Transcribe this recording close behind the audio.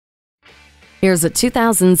Here's a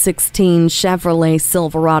 2016 Chevrolet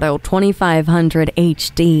Silverado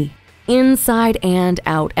 2500HD. Inside and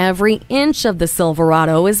out, every inch of the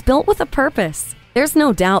Silverado is built with a purpose. There's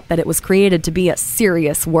no doubt that it was created to be a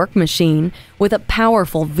serious work machine, with a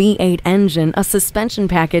powerful V8 engine, a suspension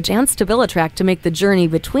package, and StabiliTrak to make the journey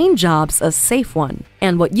between jobs a safe one.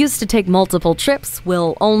 And what used to take multiple trips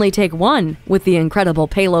will only take one, with the incredible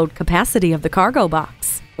payload capacity of the cargo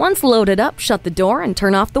box. Once loaded up, shut the door and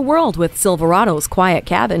turn off the world with Silverado's quiet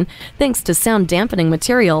cabin, thanks to sound-dampening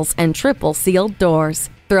materials and triple-sealed doors.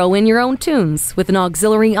 Throw in your own tunes with an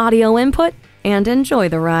auxiliary audio input and enjoy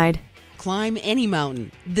the ride. Climb any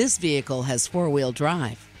mountain. This vehicle has four-wheel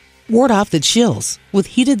drive. Ward off the chills with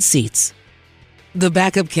heated seats. The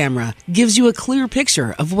backup camera gives you a clear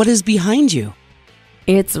picture of what is behind you.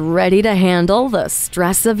 It's ready to handle the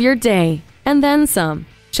stress of your day and then some.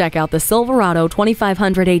 Check out the Silverado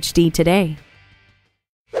 2500HD today.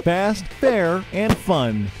 Fast, fair, and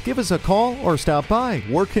fun. Give us a call or stop by.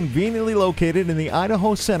 We're conveniently located in the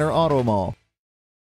Idaho Center Auto Mall.